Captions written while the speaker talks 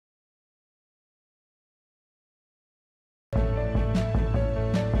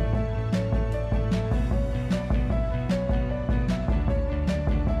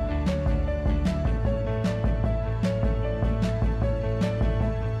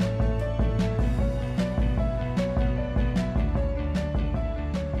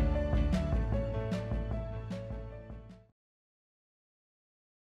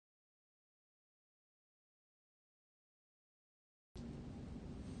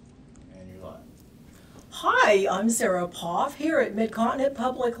Hi, I'm Sarah Poff here at Mid-Continent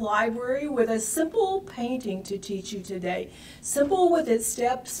Public Library with a simple painting to teach you today. Simple with its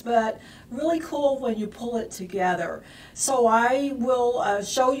steps, but really cool when you pull it together. So I will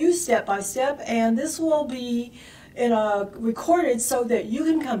show you step by step, and this will be recorded so that you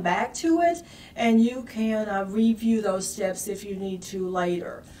can come back to it and you can review those steps if you need to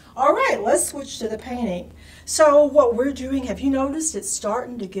later. All right, let's switch to the painting. So what we're doing, have you noticed it's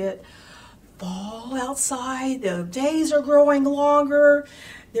starting to get fall outside? The days are growing longer.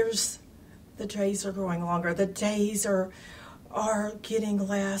 The days are growing longer. The days are getting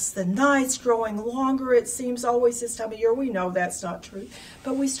less. The nights growing longer. It seems always this time of year. We know that's not true,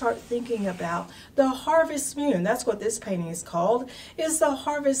 but we start thinking about the harvest moon. That's what this painting is called, is the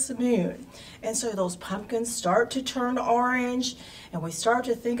harvest moon. And so those pumpkins start to turn orange, and we start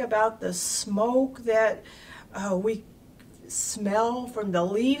to think about the smoke that we smell from the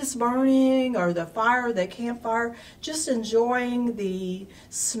leaves burning, or the fire, the campfire, just enjoying the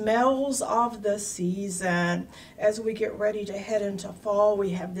smells of the season. As we get ready to head into fall, we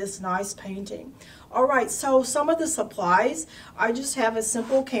have this nice painting. All right, so some of the supplies, I just have a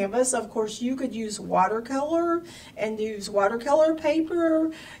simple canvas. Of course, you could use watercolor and use watercolor paper.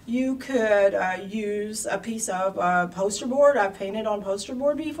 You could use a piece of poster board. I've painted on poster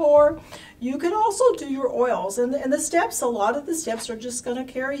board before. You could also do your oils, and the steps, a lot of the steps are just going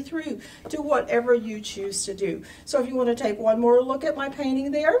to carry through to whatever you choose to do. So if you want to take one more look at my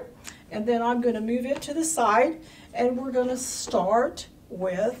painting there, and then I'm going to move it to the side, and we're going to start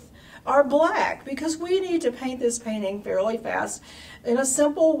with our black, because we need to paint this painting fairly fast in a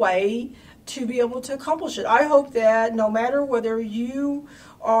simple way to be able to accomplish it. I hope that no matter whether you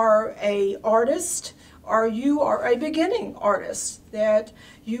are an artist or you are a beginning artist, that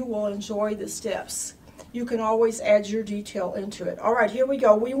you will enjoy the steps. You can always add your detail into it. All right, here we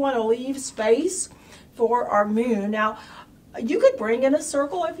go. We want to leave space for our moon. Now, you could bring in a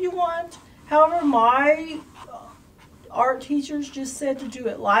circle if you want. However, my art teachers just said to do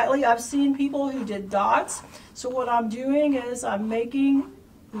it lightly. I've seen people who did dots. So what I'm doing is I'm making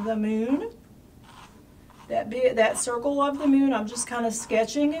the moon, that circle of the moon, I'm just kind of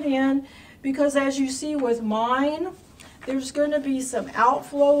sketching it in, because as you see with mine, there's going to be some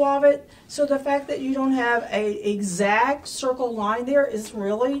outflow of it. So the fact that you don't have an exact circle line there is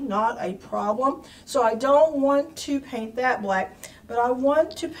really not a problem. So I don't want to paint that black, but I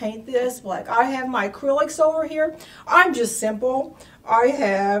want to paint this black. I have my acrylics over here. I'm just simple. I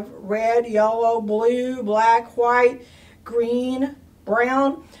have red, yellow, blue, black, white, green,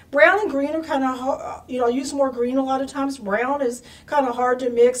 brown. Brown and green are kind of, I use more green a lot of times. Brown is kind of hard to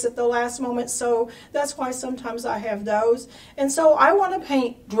mix at the last moment, so that's why sometimes I have those. And so I want to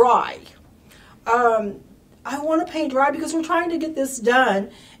paint dry. I want to paint dry because we're trying to get this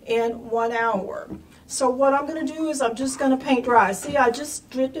done in 1 hour. So what I'm going to do is I'm just going to paint dry. See, I just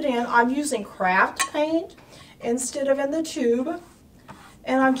dripped it in. I'm using craft paint instead of in the tube.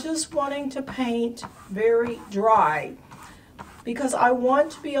 And I'm just wanting to paint very dry, because I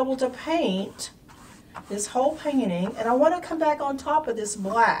want to be able to paint this whole painting, and I want to come back on top of this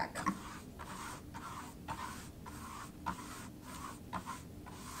black.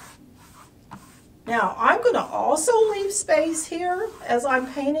 Now, I'm going to also leave space here as I'm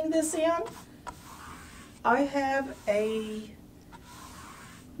painting this in. I have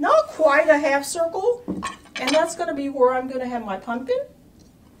not quite a half circle, and that's going to be where I'm going to have my pumpkin.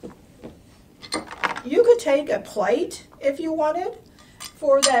 You could take a plate if you wanted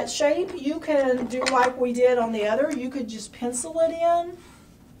for that shape. You can do like we did on the other. You could just pencil it in.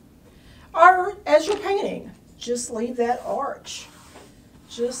 Or as you're painting, just leave that arch,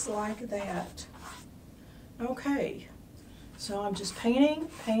 just like that. Okay, so I'm just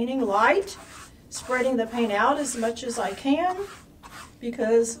painting light, spreading the paint out as much as I can,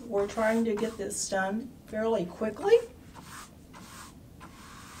 because we're trying to get this done fairly quickly.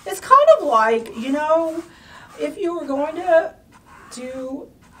 It's kind of like, if you were going to do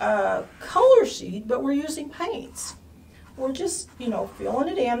a color sheet, but we're using paints. We're just, filling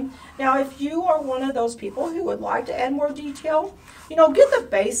it in. Now, if you are one of those people who would like to add more detail, get the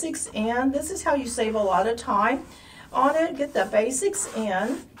basics in. This is how you save a lot of time on it. Get the basics in,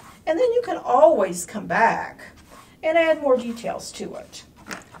 and then you can always come back and add more details to it.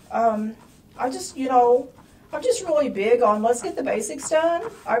 I'm just really big on let's get the basics done.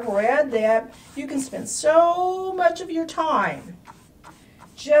 I've read that you can spend so much of your time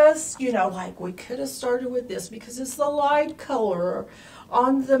just, like we could have started with this because it's the light color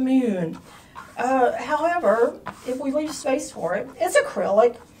on the moon. However, if we leave space for it, it's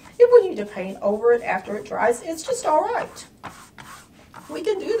acrylic. If we need to paint over it after it dries, it's just all right. We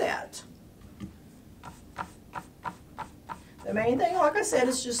can do that. The main thing, like I said,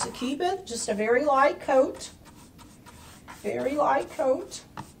 is just to keep it just a very light coat. Very light coat.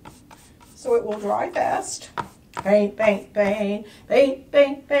 So it will dry fast. Paint, paint, paint, paint,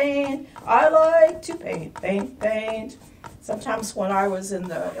 paint, paint. I like to paint, paint, paint. Sometimes when I was in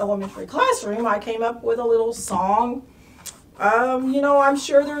the elementary classroom, I came up with a little song. You know, I'm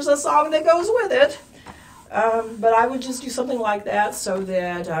sure there's a song that goes with it. But I would just do something like that so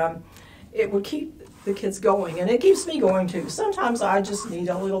that it would keep the kids going. And it keeps me going too. Sometimes I just need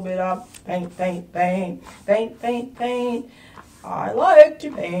a little bit of paint, paint, paint, paint, paint, paint. I like to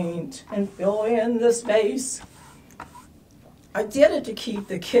paint and fill in the space. I did it to keep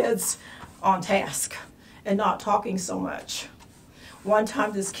the kids on task and not talking so much. One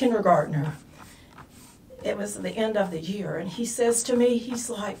time this kindergartner, it was the end of the year, and he says to me, he's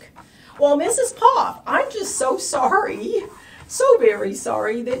like, well, Mrs. Poff, I'm just so sorry, so very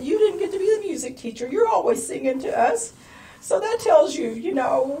sorry that you didn't get to be the music teacher. You're always singing to us. So that tells you, you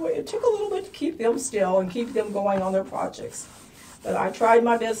know, it took a little bit to keep them still and keep them going on their projects. But I tried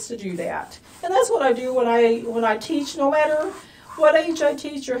my best to do that. And that's what I do when I teach, no matter what age I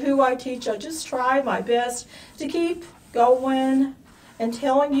teach or who I teach. I just try my best to keep going and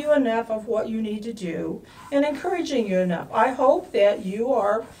telling you enough of what you need to do and encouraging you enough. I hope that you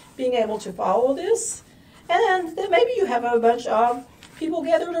are being able to follow this and that maybe you have a bunch of people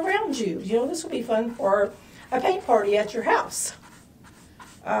gathered around you. You know, this will be fun for a paint party at your house.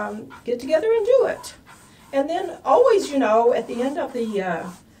 Get together and do it. And then always, you know, at the end of the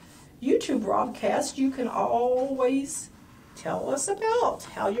YouTube broadcast, you can always tell us about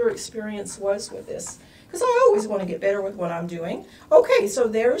how your experience was with this. Because I always want to get better with what I'm doing. Okay, so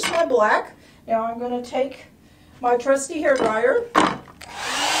there's my black. Now I'm going to take my trusty hairdryer.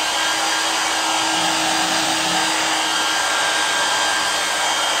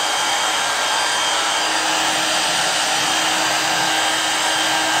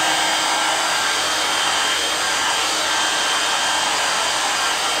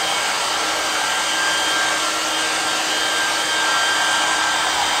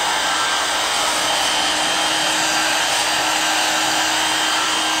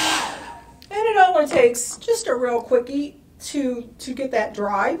 Takes just a real quickie to get that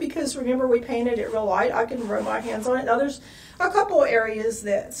dry, because remember we painted it real light. I can rub my hands on it. Now there's a couple areas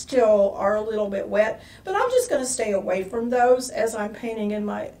that still are a little bit wet, but I'm just going to stay away from those as I'm painting in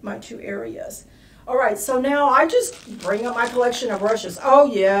my two areas. All right, so now I just bring up my collection of brushes. Oh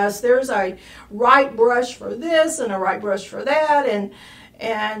yes, there's a right brush for this and a right brush for that,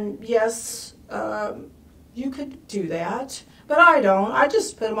 and yes, you could do that. But I don't. I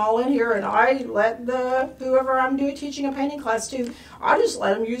just put them all in here, and I let whoever I'm teaching a painting class to, I just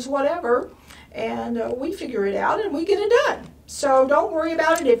let them use whatever, and we figure it out and we get it done. So don't worry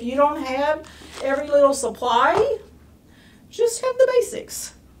about it if you don't have every little supply. Just have the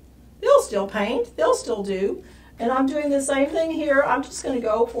basics. They'll still paint. They'll still do. And I'm doing the same thing here. I'm just going to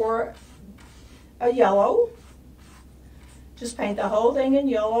go for a yellow. Just paint the whole thing in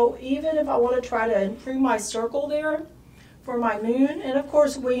yellow, even if I want to try to improve my circle there for my moon. And of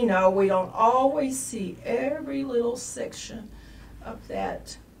course we know we don't always see every little section of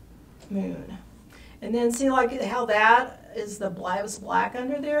that moon. And then see like how that is the black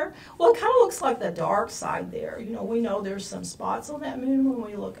under there? Well, it kind of looks like the dark side there. You know, we know there's some spots on that moon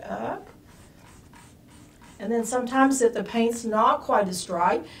when we look up. And then sometimes if the paint's not quite as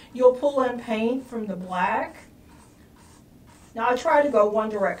dry, you'll pull in paint from the black. Now I try to go one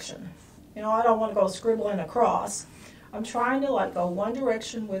direction. You know, I don't want to go scribbling across. I'm trying to like go one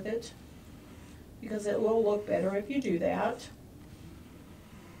direction with it because it will look better if you do that.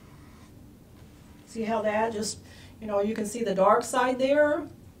 See how that just, you know, you can see the dark side there.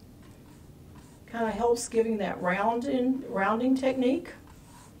 Kind of helps giving that rounding technique.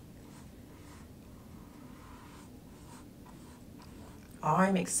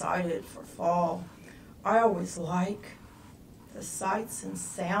 I'm excited for fall. I always like the sights and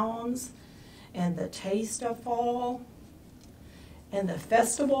sounds and the taste of fall and the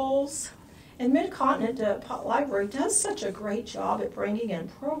festivals. And Mid-Continent Library does such a great job at bringing in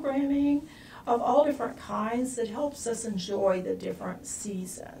programming of all different kinds that helps us enjoy the different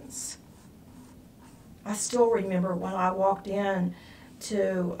seasons. I still remember when I walked in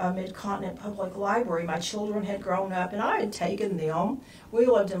to a Mid-Continent Public Library, my children had grown up and I had taken them, we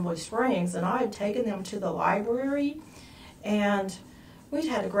lived in Blue Springs, and I had taken them to the library and we'd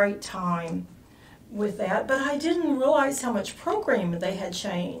had a great time with that, but I didn't realize how much programming they had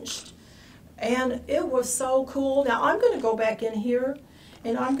changed. And it was so cool. Now I'm going to go back in here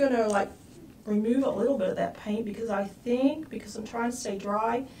and I'm going to like remove a little bit of that paint because I think, because I'm trying to stay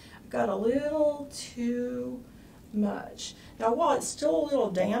dry, I've got a little too much. Now while it's still a little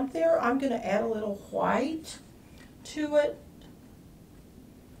damp there, I'm going to add a little white to it.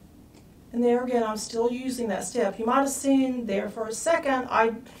 And there again, I'm still using that step. You might have seen there for a second,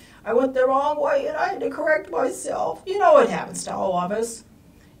 I went the wrong way and I had to correct myself. You know, it happens to all of us.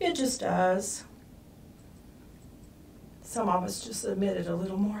 It just does. Some of us just admit it a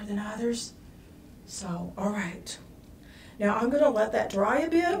little more than others. So, all right. Now I'm going to let that dry a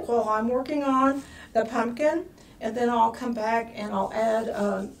bit while I'm working on the pumpkin, and then I'll come back and I'll add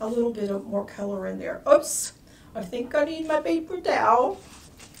a little bit of more color in there. Oops, I think I need my paper towel.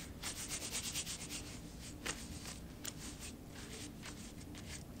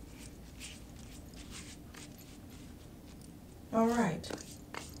 All right,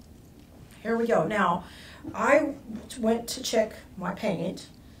 here we go. Now, I went to check my paint,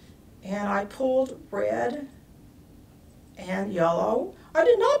 and I pulled red and yellow. I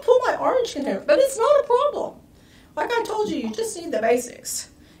did not pull my orange container, but it's not a problem. Like I told you, you just need the basics.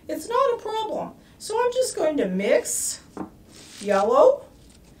 It's not a problem. So I'm just going to mix yellow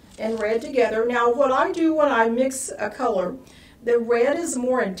and red together. Now what I do when I mix a color, the red is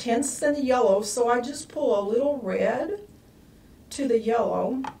more intense than the yellow, so I just pull a little red to the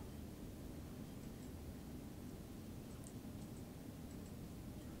yellow.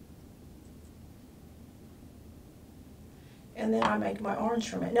 And then I make my orange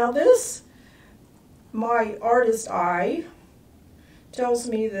from it. Now this, my artist eye tells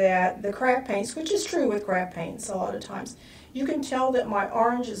me that the craft paints, which is true with craft paints a lot of times, you can tell that my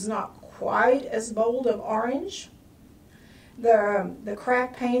orange is not quite as bold of orange. The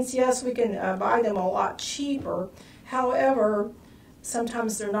craft paints, yes, we can buy them a lot cheaper. However,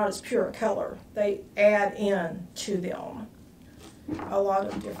 sometimes they're not as pure a color. They add in to them a lot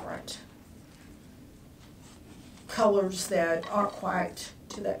of different colors that aren't quite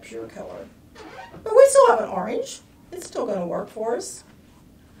to that pure color. But we still have an orange. It's still going to work for us.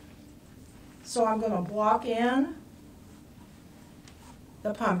 So I'm going to block in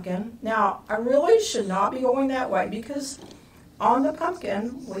the pumpkin. Now, I really should not be going that way because on the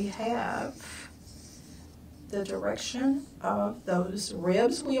pumpkin we have the direction of those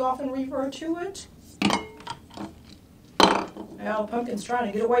ribs, we often refer to it. Now the pumpkin's trying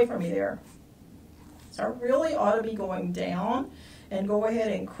to get away from me there. So I really ought to be going down and go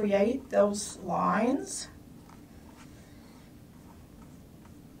ahead and create those lines,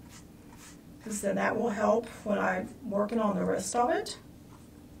 because then that will help when I'm working on the rest of it.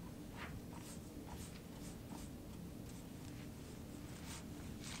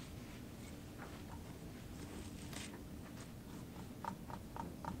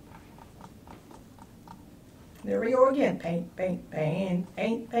 There we go again. Paint, paint, paint,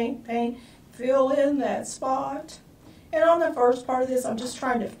 paint, paint, paint. Fill in that spot. And on the first part of this, I'm just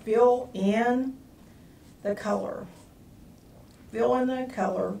trying to fill in the color. Fill in the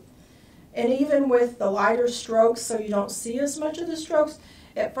color. And even with the lighter strokes, so you don't see as much of the strokes,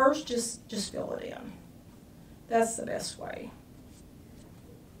 at first just fill it in. That's the best way.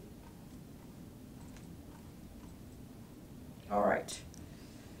 All right.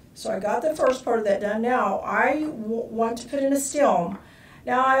 So I got the first part of that done. Now I want to put in a stem.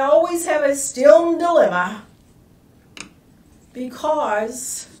 Now I always have a stem dilemma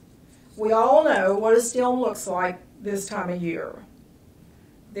because we all know what a stem looks like this time of year.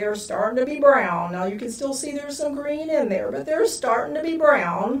 They're starting to be brown. Now you can still see there's some green in there, but they're starting to be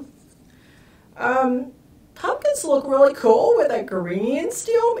brown. Pumpkins look really cool with a green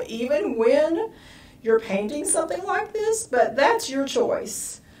stem, even when you're painting something like this, but that's your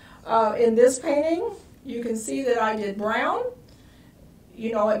choice. In this painting, you can see that I did brown.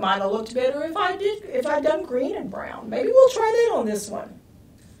 You know, it might have looked better if I'd done green and brown. Maybe we'll try that on this one.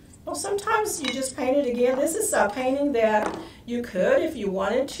 Well, sometimes you just paint it again. This is a painting that you could, if you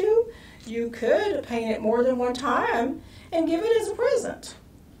wanted to, you could paint it more than one time and give it as a present.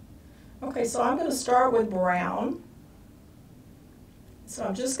 Okay, so I'm going to start with brown. So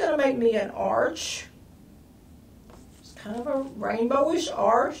I'm just going to make me an arch. It's kind of a rainbowish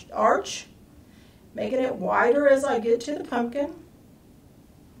arch, making it wider as I get to the pumpkin.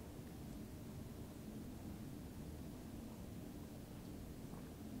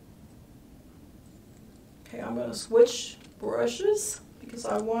 Okay, I'm going to switch brushes because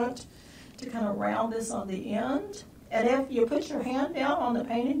I want to kind of round this on the end. And if you put your hand down on the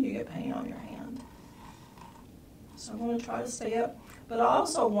painting, you get paint on your hand. So I'm going to try to stay up. But I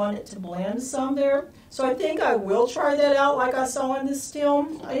also want it to blend some there. So I think I will try that out like I saw in this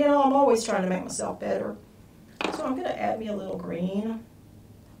stem. You know, I'm always trying to make myself better. So I'm going to add me a little green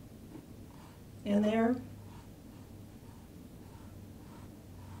in there.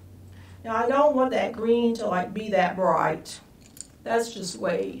 Now I don't want that green to like be that bright. That's just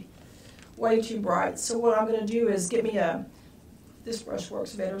way too bright. So what I'm going to do is get me this brush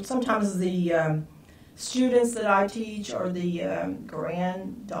works better. Sometimes the students that I teach or the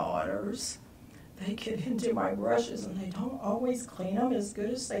granddaughters, they get into my brushes and they don't always clean them as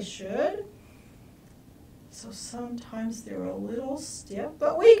good as they should. So sometimes they're a little stiff,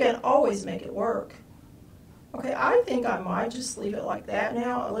 but we can always make it work. Okay, I think I might just leave it like that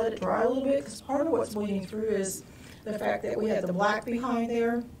now and let it dry a little bit, because part of what's bleeding through is the fact that we have the black behind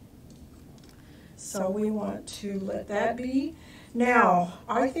there. So we want to let that be. Now,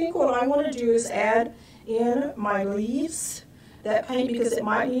 I think what I want to do is add in my leaves, that paint, because it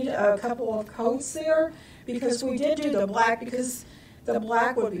might need a couple of coats there, because we did do the black, because the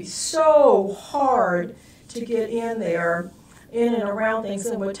black would be so hard to get in there, in and around things,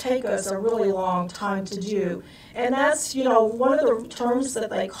 and would take us a really long time to do. And that's, you know, one of the terms that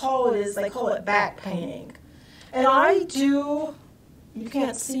they call it is, they call it back painting. And I do, you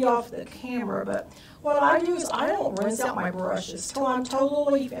can't see off the camera, but what I do is I don't rinse out my brushes till I'm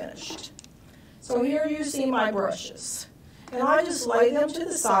totally finished. So here you see my brushes. And I just lay them to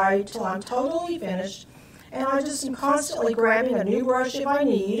the side till I'm totally finished. And I just am constantly grabbing a new brush if I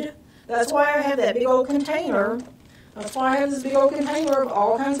need. That's why I have that big old container. That's why I have this big old container of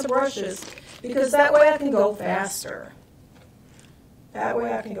all kinds of brushes, because that way I can go faster. That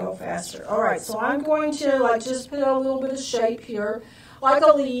way I can go faster. All right, so I'm going to like just put a little bit of shape here, like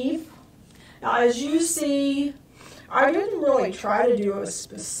a leaf. Now, as you see, I didn't really try to do a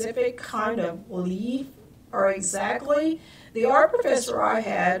specific kind of leaf or exactly. The art professor I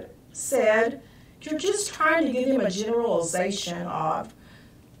had said, you're just trying to give them a generalization of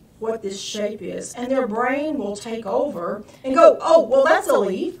what this shape is, and their brain will take over and go, oh, well, that's a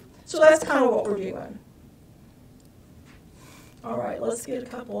leaf. So that's kind of what we're doing. All right, let's get a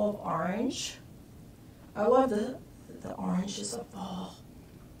couple of orange. I love the oranges of fall.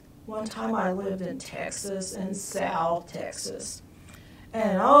 One time I lived in Texas, in South Texas,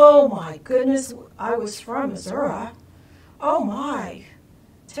 and oh my goodness, I was from Missouri. Oh my,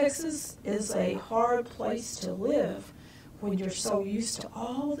 Texas is a hard place to live when you're so used to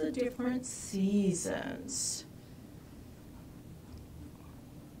all the different seasons.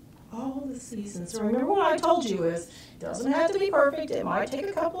 All the seasons. Remember what I told you is, it doesn't have to be perfect. It might take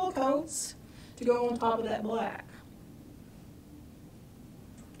a couple of coats to go on top of that black.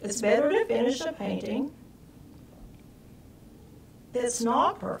 It's better to finish a painting that's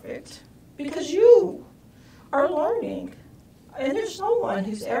not perfect, because you are learning. And there's no one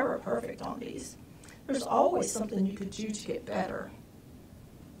who's ever perfect on these. There's always something you could do to get better.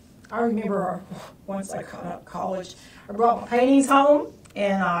 I remember once I got out of college, I brought my paintings home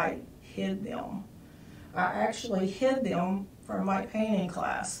and I hid them. I actually hid them from my painting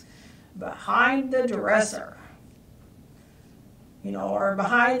class behind the dresser, you know, or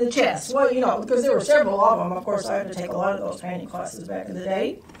behind the chest. Well, you know, because there were several of them. Of course, I had to take a lot of those painting classes back in the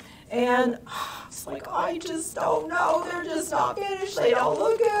day. And it's like, I just don't know. They're just not finished. They don't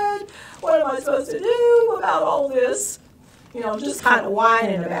look good. What am I supposed to do about all this? You know, just kind of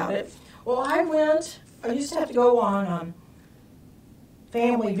whining about it. Well, I used to have to go on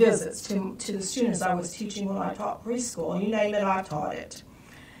family visits to the students I was teaching when I taught preschool. And you name it, I taught it.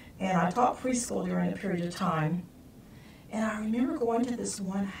 And I taught preschool during a period of time. And I remember going to this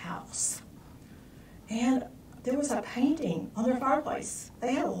one house. And there was a painting on their fireplace.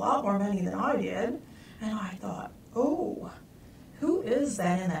 They had a lot more money than I did. And I thought, oh, who is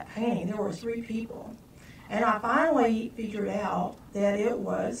that in that painting? There were 3 people. And I finally figured out that it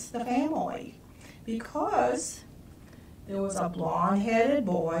was the family, because there was a blonde-headed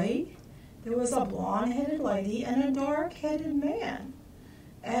boy, there was a blonde-headed lady, and a dark-headed man.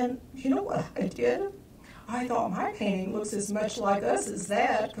 And you know what I did? I thought, my painting looks as much like us as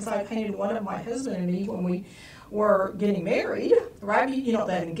that, because I painted one of my husband and me when we were getting married, right? You know,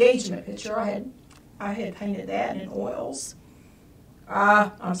 that engagement picture, I had painted that in oils. In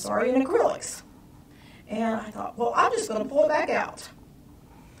acrylics. And I thought, well, I'm just going to pull it back out.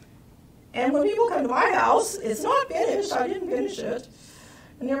 And when people come to my house, it's not finished. I didn't finish it.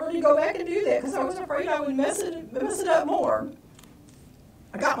 I never did go back and do that because I was afraid I would mess it up more.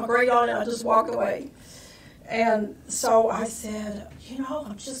 I got my grade on it, I just walked away. And so I said, you know,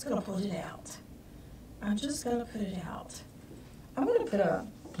 I'm just going to put it out. I'm just going to put it out. I'm going to put a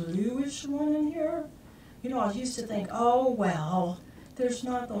bluish one in here. You know, I used to think, oh, well, there's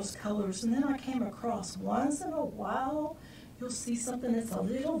not those colors. And then I came across, once in a while, you'll see something that's a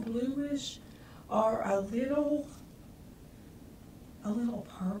little bluish or a little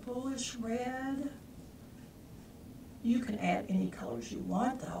purplish red. You can add any colors you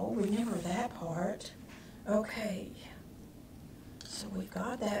want though, remember that part. Okay, so we've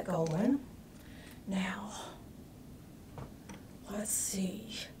got that going. Now, let's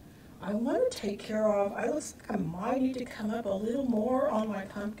see. I want to take care of, it looks like I might need to come up a little more on my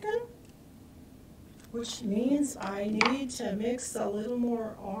pumpkin, which means I need to mix a little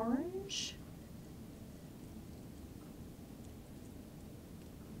more orange.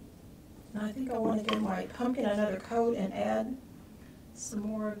 And I think I want to give my pumpkin another coat and add some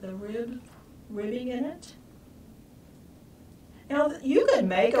more of the ribbing in it. Now, you could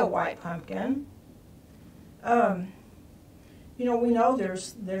make a white pumpkin. You know, we know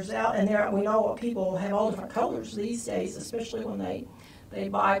there's out and there. We know people have all different colors these days, especially when they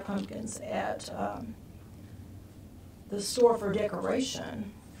buy pumpkins at the store for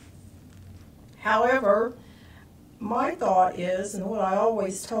decoration. However, my thought is, and what I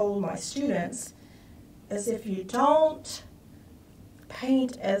always told my students, is if you don't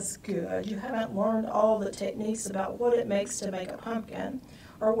paint as good, you haven't learned all the techniques about what it makes to make a pumpkin,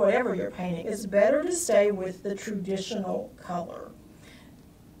 or whatever you're painting, it's better to stay with the traditional color.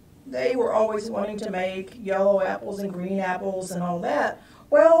 They were always wanting to make yellow apples and green apples and all that.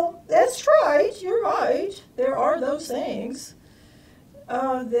 Well, that's right, you're right. There are those things.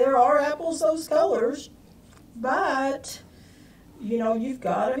 There are apples those colors, but, you know, you've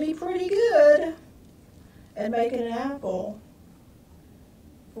got to be pretty good at making an apple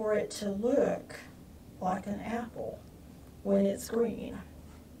for it to look like an apple when it's green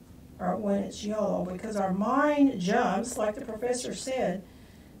or when it's yellow, because our mind jumps, like the professor said,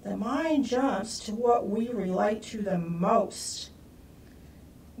 the mind jumps to what we relate to the most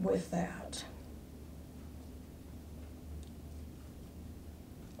with that.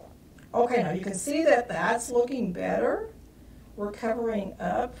 Okay, now you can see that that's looking better. We're covering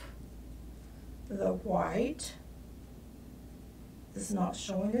up the white. It's not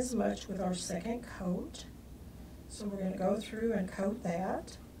showing as much with our second coat. So we're going to go through and coat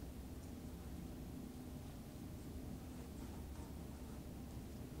that.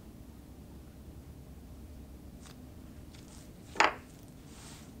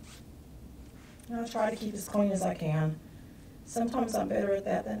 And I'll try to keep as clean as I can. Sometimes I'm better at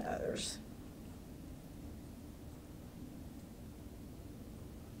that than others.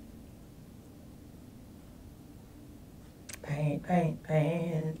 Paint, paint,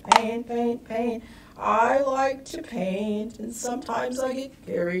 paint, paint, paint, paint. I like to paint, and sometimes I get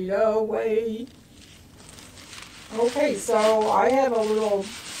carried away. Okay, so I have a little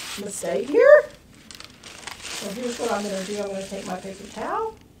mistake here. So here's what I'm going to do. I'm going to take my paper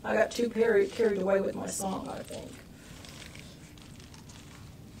towel. I got too carried away with my song, I think.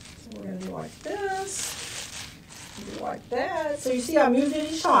 So we're going to do like this. Do like that. So you see I'm using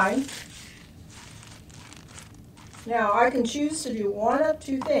it each time. Now I can choose to do one of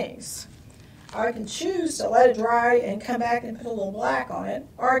two things. I can choose to let it dry and come back and put a little black on it,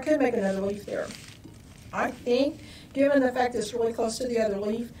 or I could make another leaf there. I think, given the fact that it's really close to the other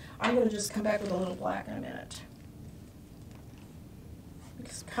leaf, I'm going to just come back with a little black in a minute.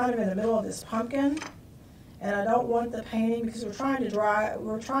 It's kind of in the middle of this pumpkin, and I don't want the painting, because we're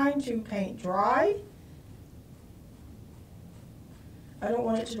trying to paint dry. I don't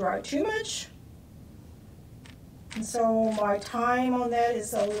want it to dry too much. And so my time on that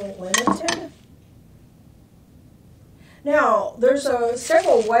is a little limited. Now, there's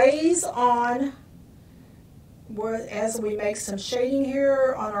several ways on as we make some shading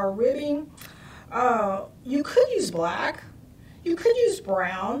here on our ribbing. You could use black. You could use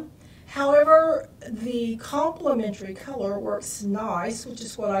brown. However, the complementary color works nice, which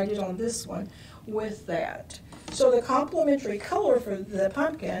is what I did on this one, with that. So the complementary color for the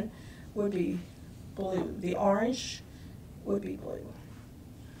pumpkin would be blue. The orange would be blue.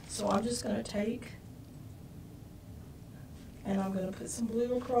 So I'm just going to take and I'm going to put some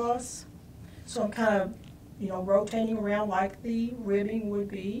blue across. So I'm kind of, rotating around like the ribbing would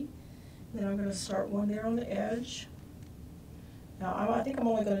be. Then I'm going to start one there on the edge. Now I think I'm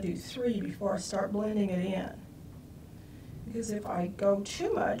only going to do 3 before I start blending it in. Because if I go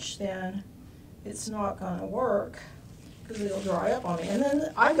too much, then it's not going to work, because it'll dry up on me. And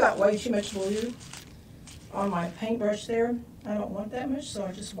then I've got way too much blue on my paintbrush there. I don't want that much, so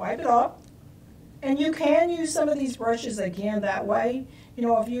I just wipe it off. And you can use some of these brushes again that way.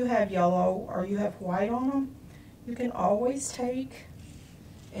 If you have yellow or you have white on them, you can always take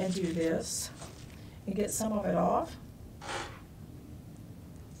and do this and get some of it off.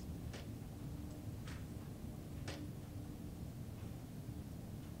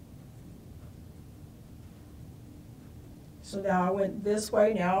 So now I went this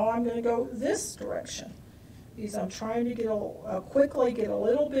way, now I'm going to go this direction, is I'm trying to get quickly get a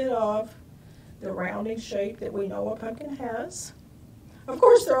little bit of the rounding shape that we know a pumpkin has. Of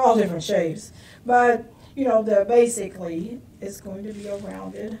course, they're all different shapes, but you know, basically it's going to be a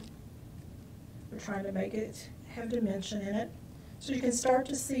rounded. We're trying to make it have dimension in it. So you can start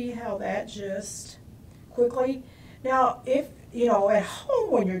to see how that just quickly. Now, if, you know, at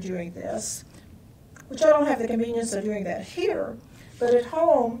home when you're doing this, which I don't have the convenience of doing that here, but at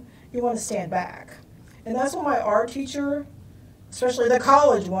home, you want to stand back. And that's what my art teacher, especially the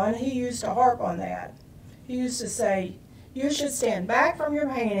college one, he used to harp on that. He used to say, you should stand back from your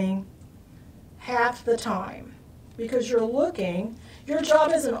painting half the time because you're looking. Your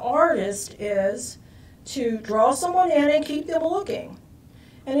job as an artist is to draw someone in and keep them looking.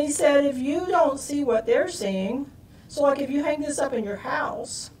 And he said, if you don't see what they're seeing, so like if you hang this up in your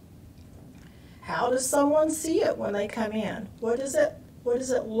house, how does someone see it when they come in? What does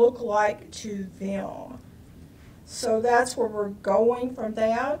it look like to them? So that's where we're going from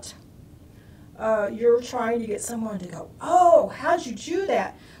that. You're trying to get someone to go, oh, how'd you do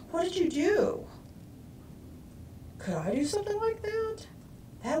that? What did you do? Could I do something like that?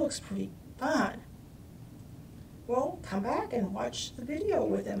 That looks pretty fun. Well, come back and watch the video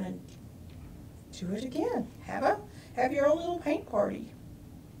with them and do it again. Have your own little paint party.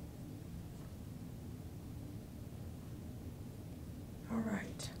 All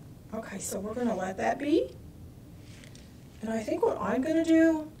right. Okay, so we're going to let that be. And I think what I'm going to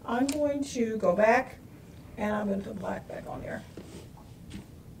do, I'm going to go back and I'm going to put black back on there.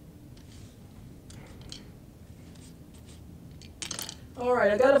 All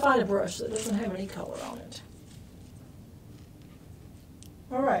right, I got to find a brush that doesn't have any color on it.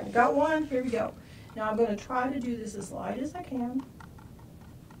 All right, I got one. Here we go. Now I'm going to try to do this as light as I can.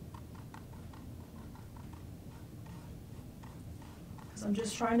 Because I'm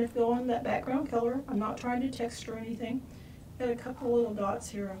just trying to fill in that background color. I'm not trying to texture anything. Got a couple little dots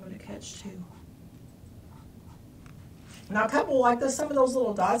here I'm going to catch too. Now a couple like this, some of those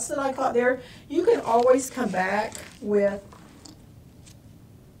little dots that I caught there, you can always come back with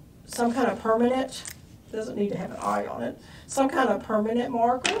some kind of permanent, doesn't need to have an eye on it, some kind of permanent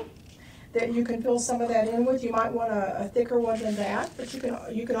marker that you can fill some of that in with. You might want a thicker one than that, but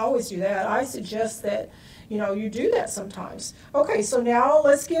you can always do that. I suggest that, you know, you do that sometimes. Okay, so now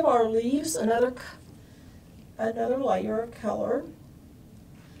let's give our leaves another layer of color.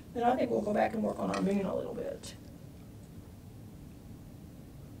 Then I think we'll go back and work on our moon a little bit.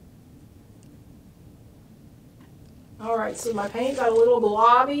 All right, so my paint got a little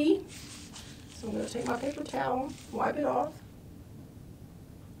blobby. So I'm going to take my paper towel, wipe it off.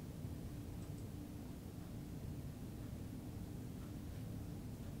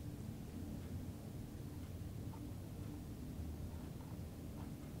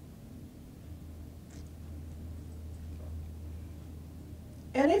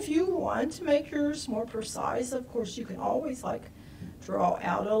 And if you want to make yours more precise, of course, you can always like draw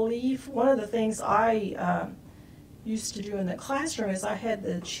out a leaf. One of the things I used to do in the classroom is I had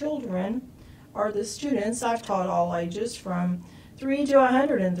the children, or the students, I've taught all ages from 3 to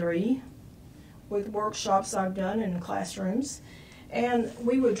 103 with workshops I've done in classrooms, and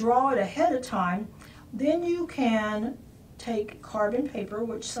we would draw it ahead of time. Then you can take carbon paper,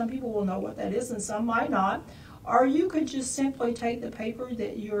 which some people will know what that is and some might not, or you could just simply take the paper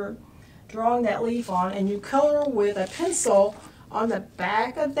that you're drawing that leaf on and you color with a pencil on the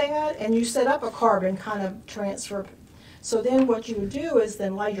back of that, and you set up a carbon kind of transfer. So then what you would do is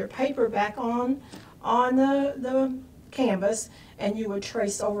then lay your paper back on the canvas, and you would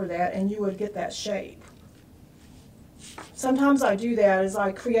trace over that and you would get that shape. Sometimes I do that as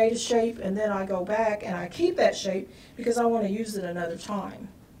I create a shape and then I go back and I keep that shape because I want to use it another time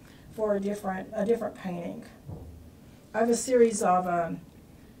for a different painting. I have a series of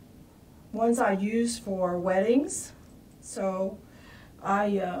ones I use for weddings. So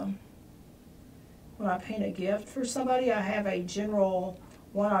when I paint a gift for somebody, I have a general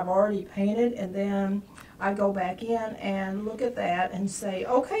one I've already painted, and then I go back in and look at that and say,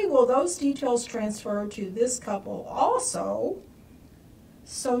 okay, well, those details transfer to this couple also.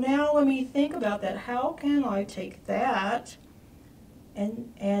 So now let me think about that. How can I take that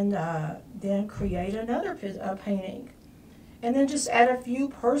and then create another painting? And then just add a few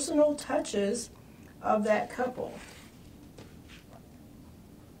personal touches of that couple.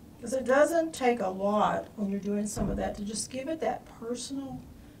 Because it doesn't take a lot when you're doing some of that to just give it that personal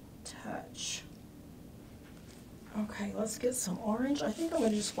touch. Okay, let's get some orange. I think I'm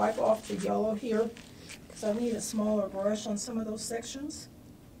going to just wipe off the yellow here because I need a smaller brush on some of those sections.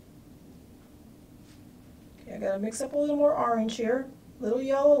 Okay, I got to mix up a little more orange here. Little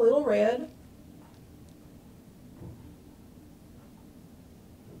yellow, little red.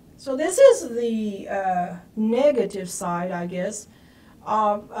 So this is the negative side, I guess,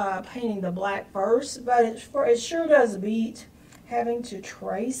 of painting the black first, but it sure does beat having to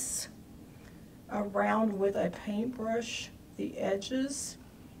trace around with a paintbrush the edges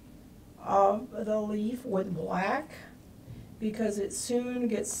of the leaf with black, because it soon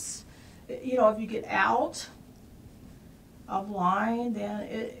gets, you know, if you get out of line,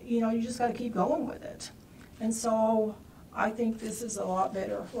 then you just got to keep going with it. And so I think this is a lot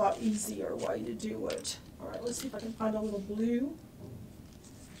better, a lot easier way to do it. All right, let's see if I can find a little blue.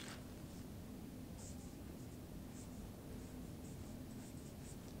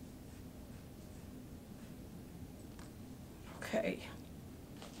 Okay.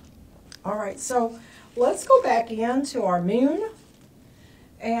 All right, so let's go back into our moon,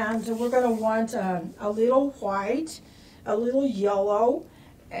 and we're going to want a little white, a little yellow,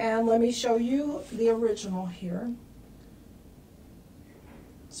 and let me show you the original here.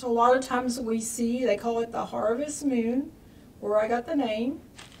 So a lot of times we see, they call it the harvest moon, where I got the name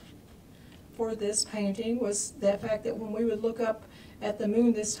for this painting was the fact that when we would look up at the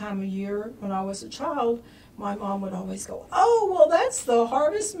moon this time of year when I was a child, my mom would always go, "Oh, well, that's the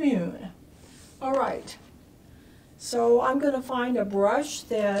harvest moon." All right, so I'm going to find a brush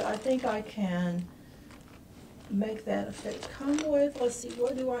that I think I can make that effect come with. Let's see,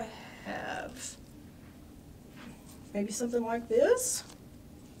 what do I have? Maybe something like this.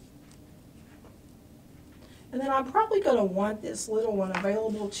 And then I'm probably going to want this little one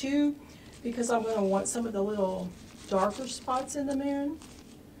available too, because I'm going to want some of the little darker spots in the moon.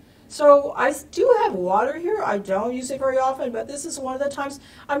 So I do have water here. I don't use it very often, but this is one of the times.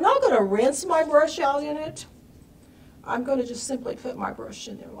 I'm not going to rinse my brush out in it. I'm going to just simply put my brush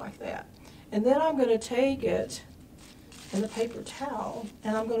in there like that. And then I'm going to take it in the paper towel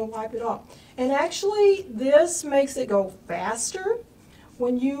and I'm going to wipe it off. And actually this makes it go faster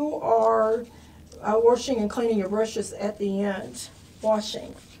when you are washing and cleaning your brushes at the end.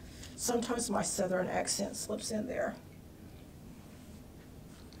 Washing. Sometimes my southern accent slips in there.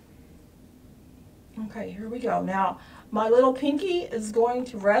 Okay, here we go. Now, my little pinky is going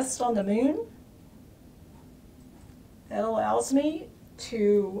to rest on the moon. That allows me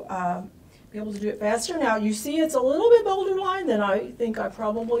to be able to do it faster. Now, you see it's a little bit bolder line than I think I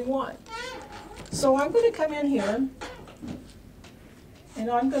probably want. So I'm going to come in here, and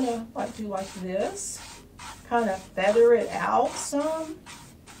I'm going to do like this, kind of feather it out some.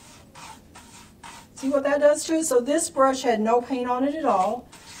 See what that does to it? So this brush had no paint on it at all,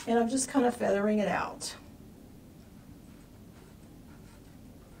 and I'm just kind of feathering it out.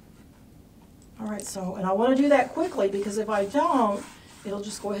 All right, so, and I want to do that quickly because if I don't, it'll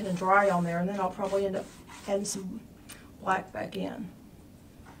just go ahead and dry on there, and then I'll probably end up adding some black back in.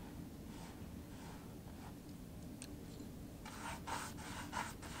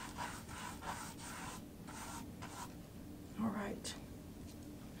 All right.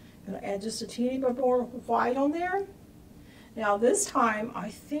 I'm going to add just a teeny bit more white on there. Now this time, I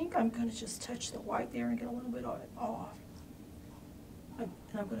think I'm going to just touch the white there and get a little bit of it off. And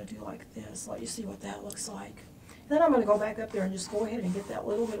I'm going to do like this, let you see what that looks like. And then I'm going to go back up there and just go ahead and get that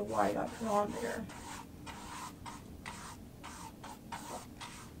little bit of white I put on there.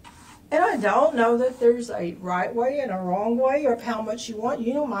 And I don't know that there's a right way and a wrong way or how much you want.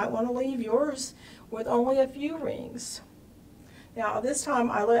 You might want to leave yours with only a few rings. Now this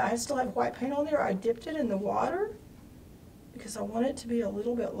time I still have white paint on there. I dipped it in the water because I want it to be a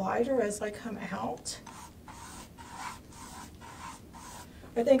little bit lighter as I come out.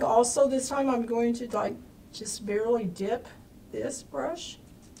 I think also this time I'm going to just barely dip this brush.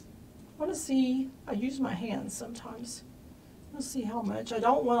 I want to see, I use my hands sometimes. I want to see how much. I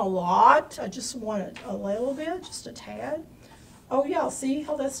don't want a lot, I just want it a little bit, just a tad. Oh yeah, see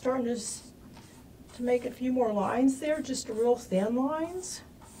how that's starting to make a few more lines there, just real thin lines.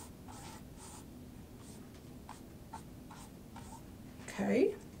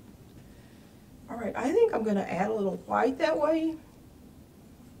 Okay. All right, I think I'm going to add a little white that way.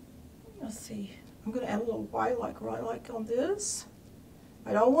 Let's see. I'm going to add a little white like on this.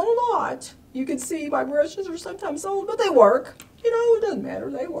 I don't want a lot. You can see my brushes are sometimes old, but they work. You know, it doesn't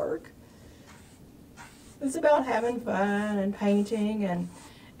matter. They work. It's about having fun and painting and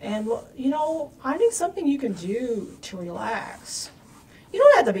you know, finding something you can do to relax. You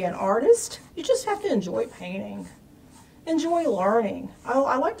don't have to be an artist. You just have to enjoy painting. Enjoy learning.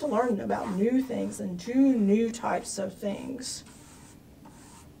 I like to learn about new things and do new types of things.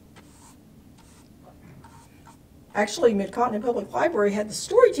 Actually, Mid-Continent Public Library had the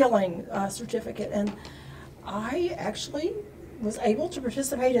storytelling certificate, and I actually was able to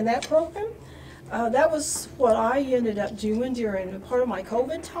participate in that program. That was what I ended up doing during part of my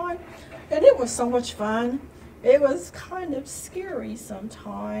COVID time, and it was so much fun. It was kind of scary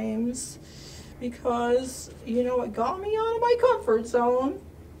sometimes because, you know, it got me out of my comfort zone,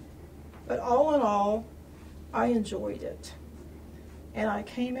 but all in all, I enjoyed it. And I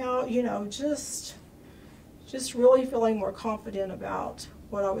came out, you know, just really feeling more confident about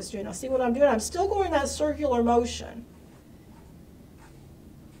what I was doing. Now see what I'm doing? I'm still going that circular motion.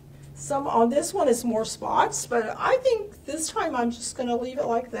 Some on this one is more spots, but I think this time I'm just going to leave it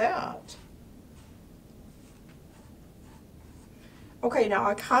like that. Okay, now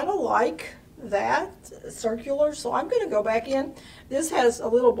I kind of like that circular, so I'm going to go back in. This has a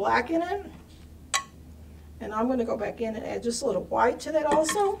little black in it, and I'm going to go back in and add just a little white to that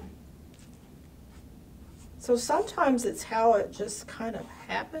also. So sometimes it's how it just kind of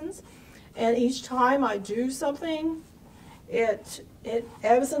happens, and each time I do something, it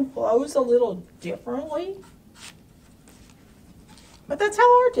ebbs and flows a little differently. But that's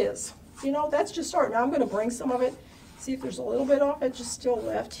how art is. You know, that's just art. Now I'm going to bring some of it, see if there's a little bit of it just still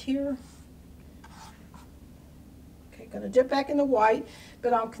left here. Okay, going to dip back in the white,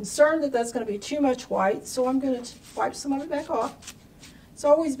 but I'm concerned that that's going to be too much white, so I'm going to wipe some of it back off. It's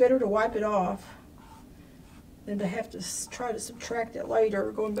always better to wipe it off than to have to try to subtract it later,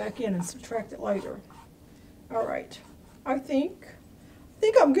 or going back in and subtract it later. All right. I think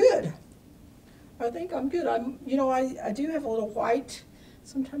I'm good. I think I'm good. You know, I do have a little white.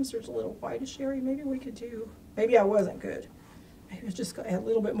 Sometimes there's a little whitish area. Maybe we could do, maybe I wasn't good. Maybe I just got to add a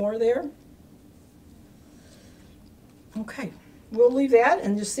little bit more there. Okay, we'll leave that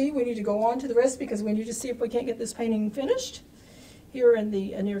and just see. We need to go on to the rest because we need to see if we can't get this painting finished here in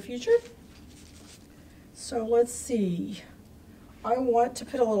the near future. So let's see. I want to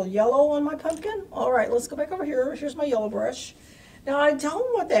put a little yellow on my pumpkin. All right, let's go back over here. Here's my yellow brush. Now I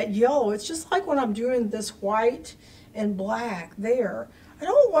don't want that yellow. It's just like when I'm doing this white and black there. I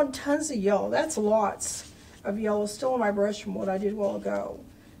don't want tons of yellow. That's lots of yellow still on my brush from what I did a while ago.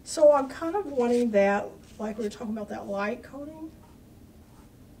 So I'm kind of wanting that, like we were talking about, that light coating.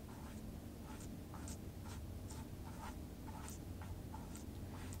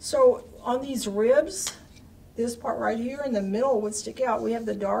 So on these ribs, this part right here in the middle would stick out. We have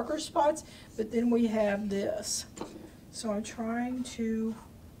the darker spots, but then we have this. So I'm trying to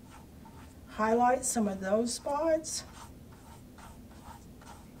highlight some of those spots.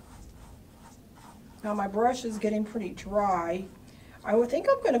 Now my brush is getting pretty dry. I would think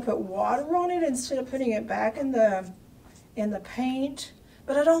I'm going to put water on it instead of putting it back in the paint,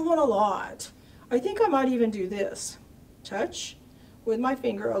 but I don't want a lot. I think I might even do this. Touch with my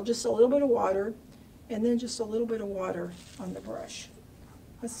finger, just a little bit of water, and then just a little bit of water on the brush.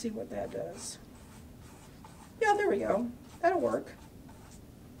 Let's see what that does. Yeah, there we go. That'll work.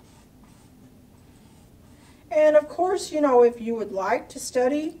 And of course, you know, if you would like to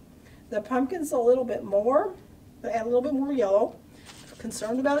study the pumpkins a little bit more, add a little bit more yellow. I'm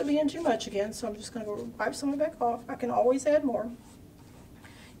concerned about it being too much again, so I'm just going to go wipe some of it back off. I can always add more.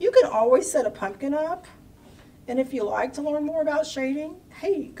 You can always set a pumpkin up, and if you like to learn more about shading,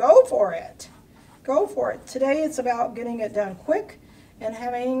 hey, go for it. Go for it. Today it's about getting it done quick and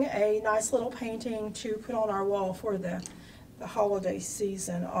having a nice little painting to put on our wall for the holiday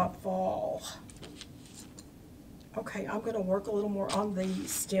season of fall. Okay, I'm going to work a little more on the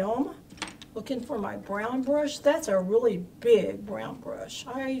stem. Looking for my brown brush. That's a really big brown brush.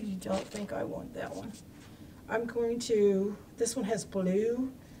 I don't think I want that one. I'm going to, this one has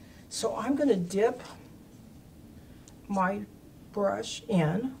blue, so I'm going to dip my brush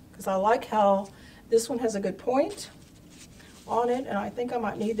in because I like how this one has a good point on it, and I think I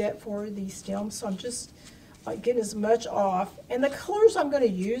might need that for the stem, so I'm just like getting as much off. And the colors I'm going to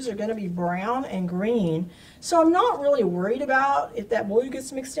use are going to be brown and green, so I'm not really worried about if that blue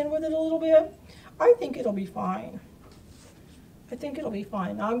gets mixed in with it a little bit. I think it'll be fine. I think it'll be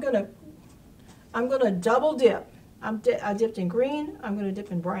fine. Now I'm going to double dip. I dipped in green, I'm going to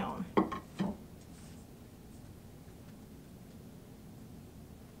dip in brown.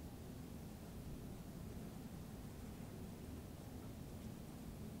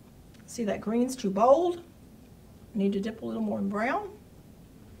 See, that green's too bold. I need to dip a little more in brown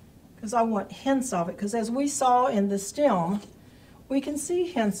because I want hints of it, because as we saw in the stem, we can see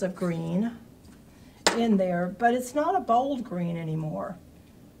hints of green in there, but it's not a bold green anymore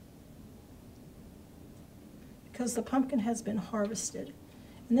because the pumpkin has been harvested.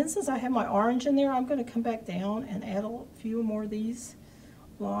 And then since I have my orange in there, I'm going to come back down and add a few more of these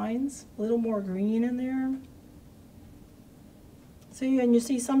lines, a little more green in there. See, and you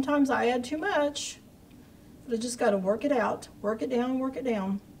see sometimes I add too much, but I just got to work it out. Work it down, work it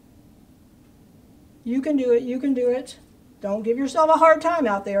down. You can do it. You can do it. Don't give yourself a hard time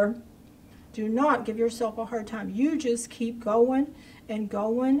out there. Do not give yourself a hard time. You just keep going and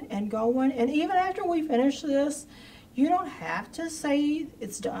going and going. And even after we finish this, you don't have to say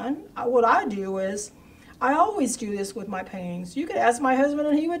it's done. What I do is, I always do this with my paintings. You could ask my husband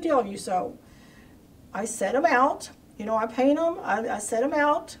and he would tell you so. I set them out. You know, I paint them. I set them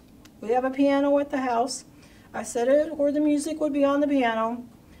out. We have a piano at the house. I set it where the music would be on the piano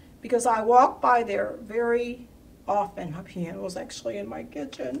because I walk by there very often. My piano is actually in my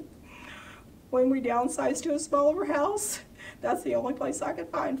kitchen. When we downsized to a smaller house, that's the only place I could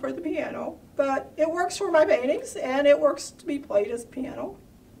find for the piano. But it works for my paintings, and it works to be played as piano.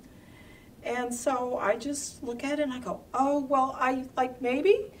 And so I just look at it and I go, oh, well, I like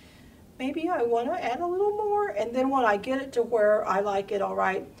maybe I want to add a little more. And then when I get it to where I like it all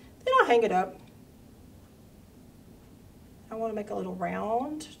right, then I'll hang it up. I want to make a little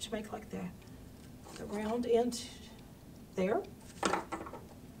round to make like the round end there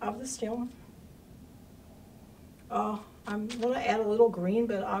of the stem. I'm going to add a little green,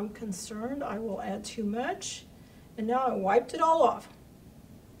 but I'm concerned I will add too much. And now I wiped it all off.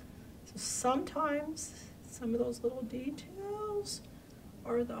 So sometimes some of those little details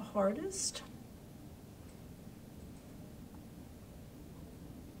are the hardest.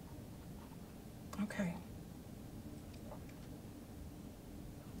 Okay.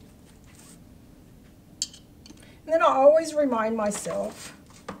 And then I always remind myself,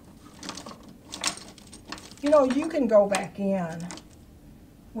 you know, you can go back in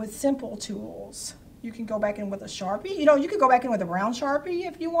with simple tools. You can go back in with a Sharpie. You know, you could go back in with a brown Sharpie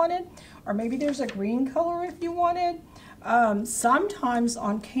if you wanted, or maybe there's a green color if you wanted. Sometimes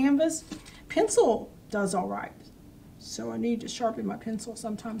on canvas, pencil does all right. So I need to sharpen my pencil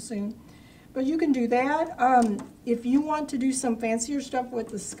sometime soon. But you can do that. If you want to do some fancier stuff with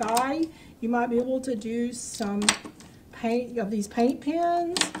the sky, you might be able to do some paint of these paint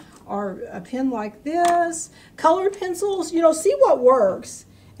pens, or a pen like this. Colored pencils, you know, see what works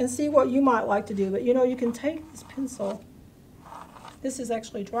and see what you might like to do. But you know, you can take this pencil. This is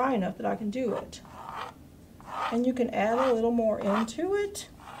actually dry enough that I can do it. And you can add a little more into it.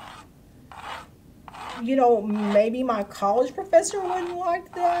 You know, maybe my college professor wouldn't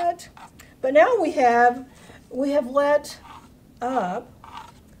like that. But now we have let up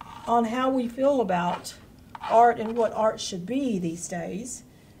on how we feel about art and what art should be these days.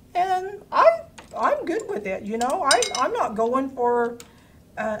 And I'm good with it, you know. I'm not going for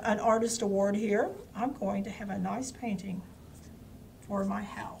an artist award here. I'm going to have a nice painting for my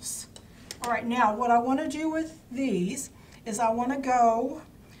house. All right, now what I want to do with these is I want to go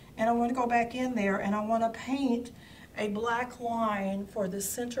back in there and I want to paint a black line for the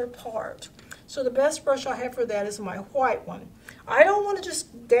center part. So the best brush I have for that is my white one. I don't want to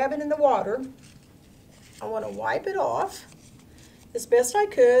just dab it in the water. I want to wipe it off as best I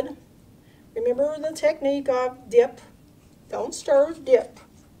could. Remember the technique of dip, don't stir, dip,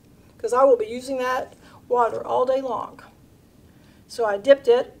 because I will be using that water all day long. So I dipped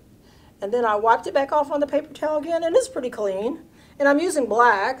it, and then I wiped it back off on the paper towel again, and it's pretty clean. And I'm using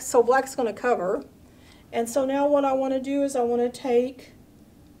black, so black's going to cover. And so now what I want to do is I want to take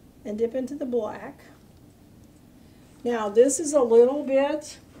and dip into the black. Now this is a little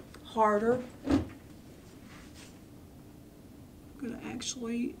bit harder. I'm going to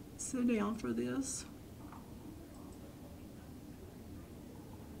actually sit down for this.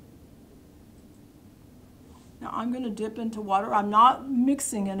 Now I'm going to dip into water. I'm not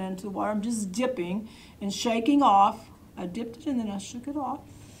mixing it into water. I'm just dipping and shaking off. I dipped it and then I shook it off.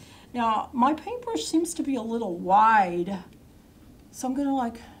 Now my paintbrush seems to be a little wide, so I'm going to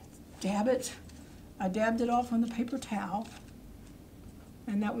like dab it. I dabbed it off on the paper towel,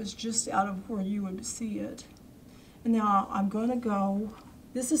 and that was just out of where you would see it. And now I'm going to go,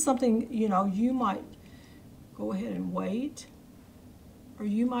 this is something, you know, you might go ahead and wait, or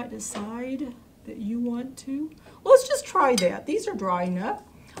you might decide that you want to. Let's just try that. These are dry enough.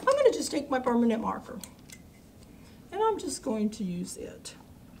 I'm going to just take my permanent marker, and I'm just going to use it.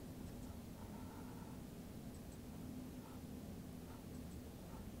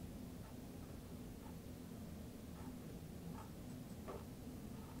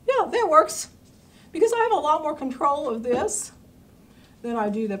 Yeah, that works, because I have a lot more control of this than I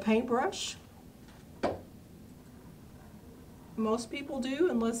do the paintbrush. Most people do,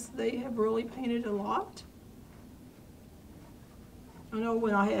 unless they have really painted a lot. I know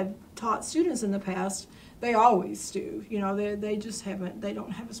when I had taught students in the past, they always do. You know, they just haven't, they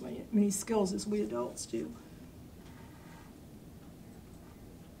don't have as many skills as we adults do.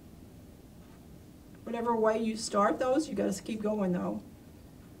 Whatever way you start those, you got to keep going though.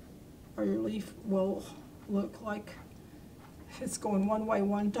 or your leaf will look like it's going one way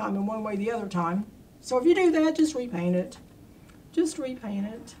one time and one way the other time. So if you do that, just repaint it. Just repaint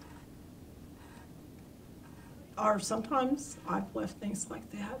it. Or sometimes I've left things like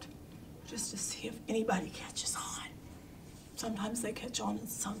that just to see if anybody catches on. Sometimes they catch on and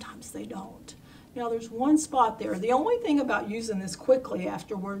sometimes they don't. Now there's one spot there. The only thing about using this quickly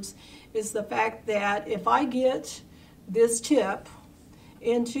afterwards is the fact that if I get this tip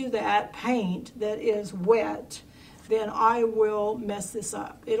into that paint that is wet, then I will mess this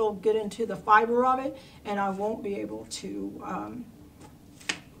up. It'll get into the fiber of it and I won't be able to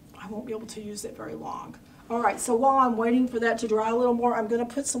use it very long. All right, so while I'm waiting for that to dry a little more, I'm going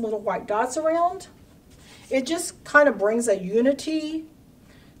to put some little white dots around. It just kind of brings a unity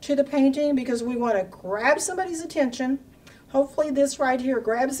to the painting because we want to grab somebody's attention. Hopefully this right here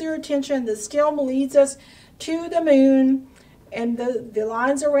grabs their attention. The stem leads us to the moon, and the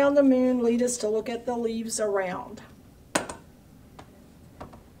lines around the moon lead us to look at the leaves around.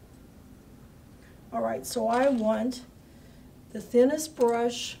 All right, so I want the thinnest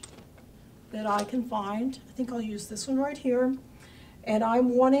brush that I can find. I think I'll use this one right here. And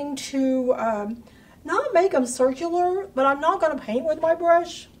I'm wanting to not make them circular, but I'm not going to paint with my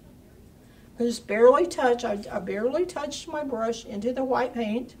brush. I just barely touch. I barely touched my brush into the white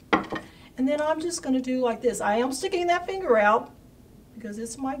paint. And then I'm just going to do like this. I am sticking that finger out because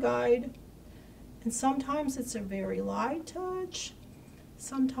it's my guide. And sometimes it's a very light touch.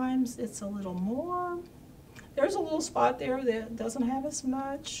 Sometimes it's a little more. There's a little spot there that doesn't have as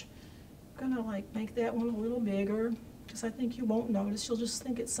much. I'm going to like make that one a little bigger because I think you won't notice. You'll just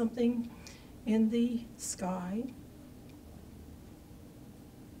think it's something in the sky.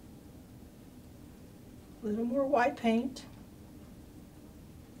 A little more white paint.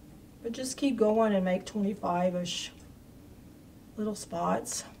 But just keep going and make 25-ish little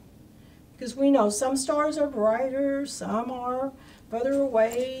spots. Because we know some stars are brighter, some are further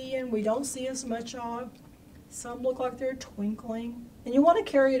away and we don't see as much of. Some look like they're twinkling. And you want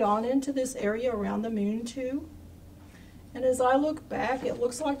to carry it on into this area around the moon too. And as I look back, it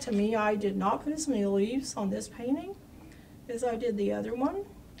looks like to me I did not put as many leaves on this painting as I did the other one.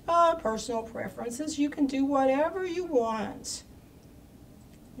 Personal preferences. You can do whatever you want.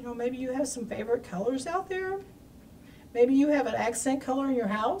 You know, maybe you have some favorite colors out there. Maybe you have an accent color in your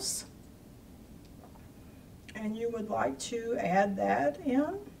house and you would like to add that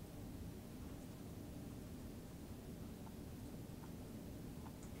in.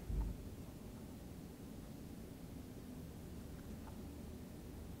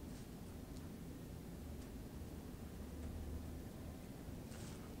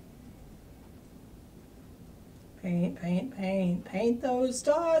 Paint, paint, paint. Paint those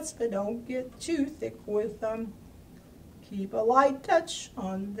dots, but don't get too thick with them. Keep a light touch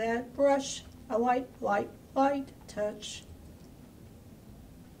on that brush. A light, light, light touch.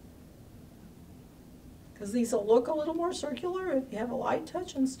 Because these will look a little more circular if you have a light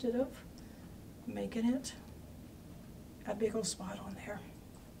touch instead of making it a big old spot on there.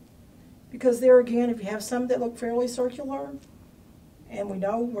 Because there again, if you have some that look fairly circular, and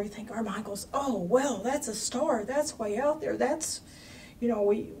we think our mind goes, oh, well, that's a star. That's way out there. That's, you know,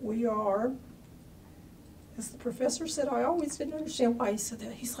 we are, as the professor said, I always didn't understand why he said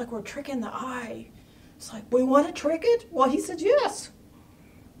that. He's like, we're tricking the eye. It's like, we want to trick it? Well, he said, yes,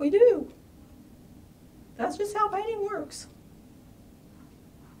 we do. That's just how painting works.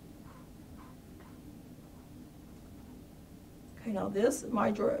 Okay, now this,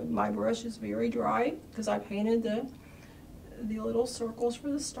 my brush is very dry because I painted the little circles for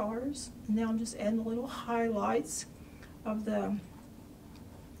the stars. And now I'm just adding the little highlights of the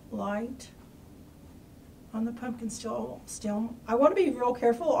light on the pumpkin stem. I want to be real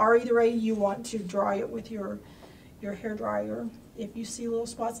careful, or either way you want to dry it with your hair dryer. If you see little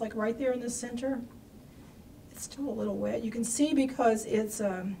spots like right there in the center, it's still a little wet. You can see because it's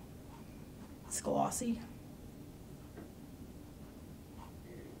glossy.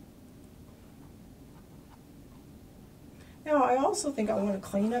 Now I also think I want to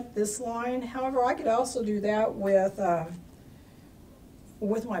clean up this line. However, I could also do that with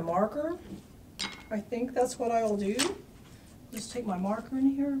my marker. I think that's what I'll do. Just take my marker in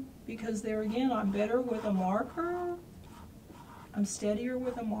here because there again, I'm better with a marker. I'm steadier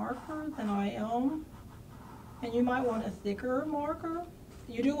with a marker than I am. And you might want a thicker marker.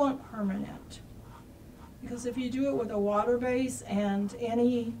 You do want permanent. Because if you do it with a water base and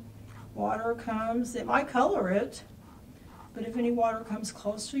any water comes, it might color it. But if any water comes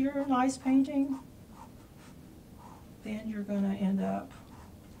close to your nice painting, then you're going to end up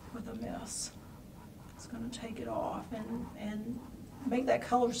with a mess. It's going to take it off and make that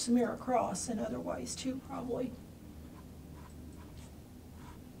color smear across in other ways too, probably.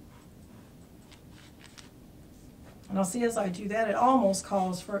 And I'll see as I do that, it almost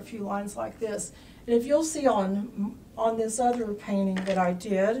calls for a few lines like this. And if you'll see on this other painting that I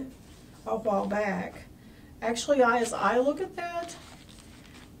did a while back, actually as I look at that,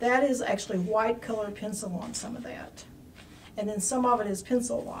 that is actually white color pencil on some of that. And then some of it is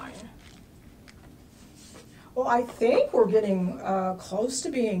pencil line. Well, I think we're getting close to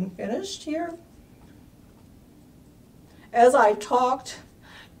being finished here. As I talked,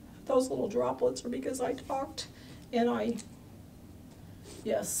 those little droplets are because I talked. And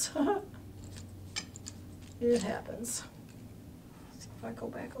yes, it happens. Let's see if I go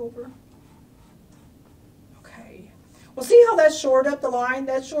back over. Okay. Well, see how that shored up the line?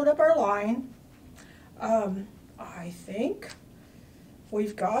 That shored up our line. I think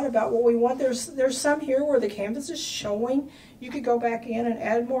we've got about what we want. There's some here where the canvas is showing. You could go back in and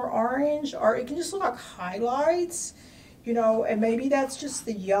add more orange, or it can just look like highlights, you know, and maybe that's just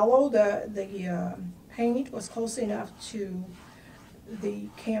the yellow, the paint was close enough to the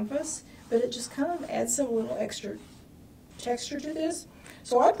canvas, but it just kind of adds some little extra texture to this.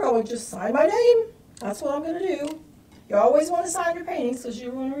 So I'd probably just sign my name. That's what I'm going to do. You always want to sign your paintings because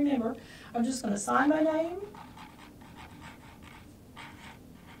you want to remember. I'm just going to sign my name.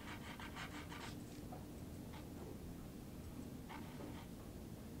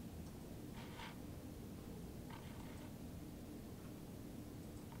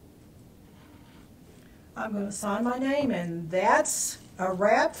 I'm going to sign my name, and that's a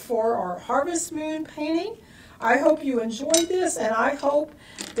wrap for our Harvest Moon painting. I hope you enjoyed this, and I hope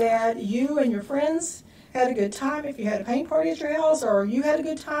that you and your friends had a good time if you had a paint party at your house, or you had a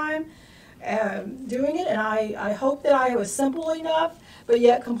good time doing it. And I hope that I was simple enough, but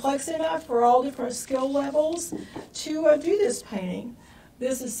yet complex enough for all different skill levels to do this painting.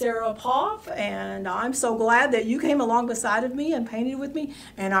 This is Sarah Poff, and I'm so glad that you came along beside of me and painted with me,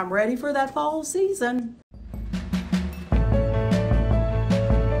 and I'm ready for that fall season.